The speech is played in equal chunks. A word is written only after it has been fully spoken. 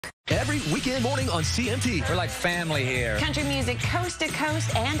Every weekend morning on CMT. We're like family here. Country music coast to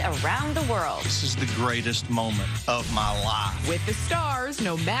coast and around the world. This is the greatest moment of my life. With the stars,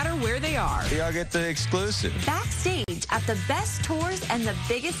 no matter where they are. Y'all get the exclusive. Backstage at the best tours and the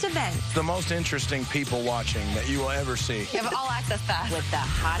biggest events. The most interesting people watching that you will ever see. You have all access pass with the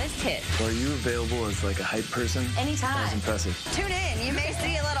hottest hits. Are you available as like a hype person? Anytime. That was impressive. Tune in. You may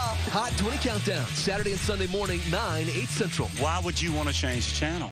see a little. Hot 20 Countdown, Saturday and Sunday morning, 9, 8 Central. Why would you want to change the channel?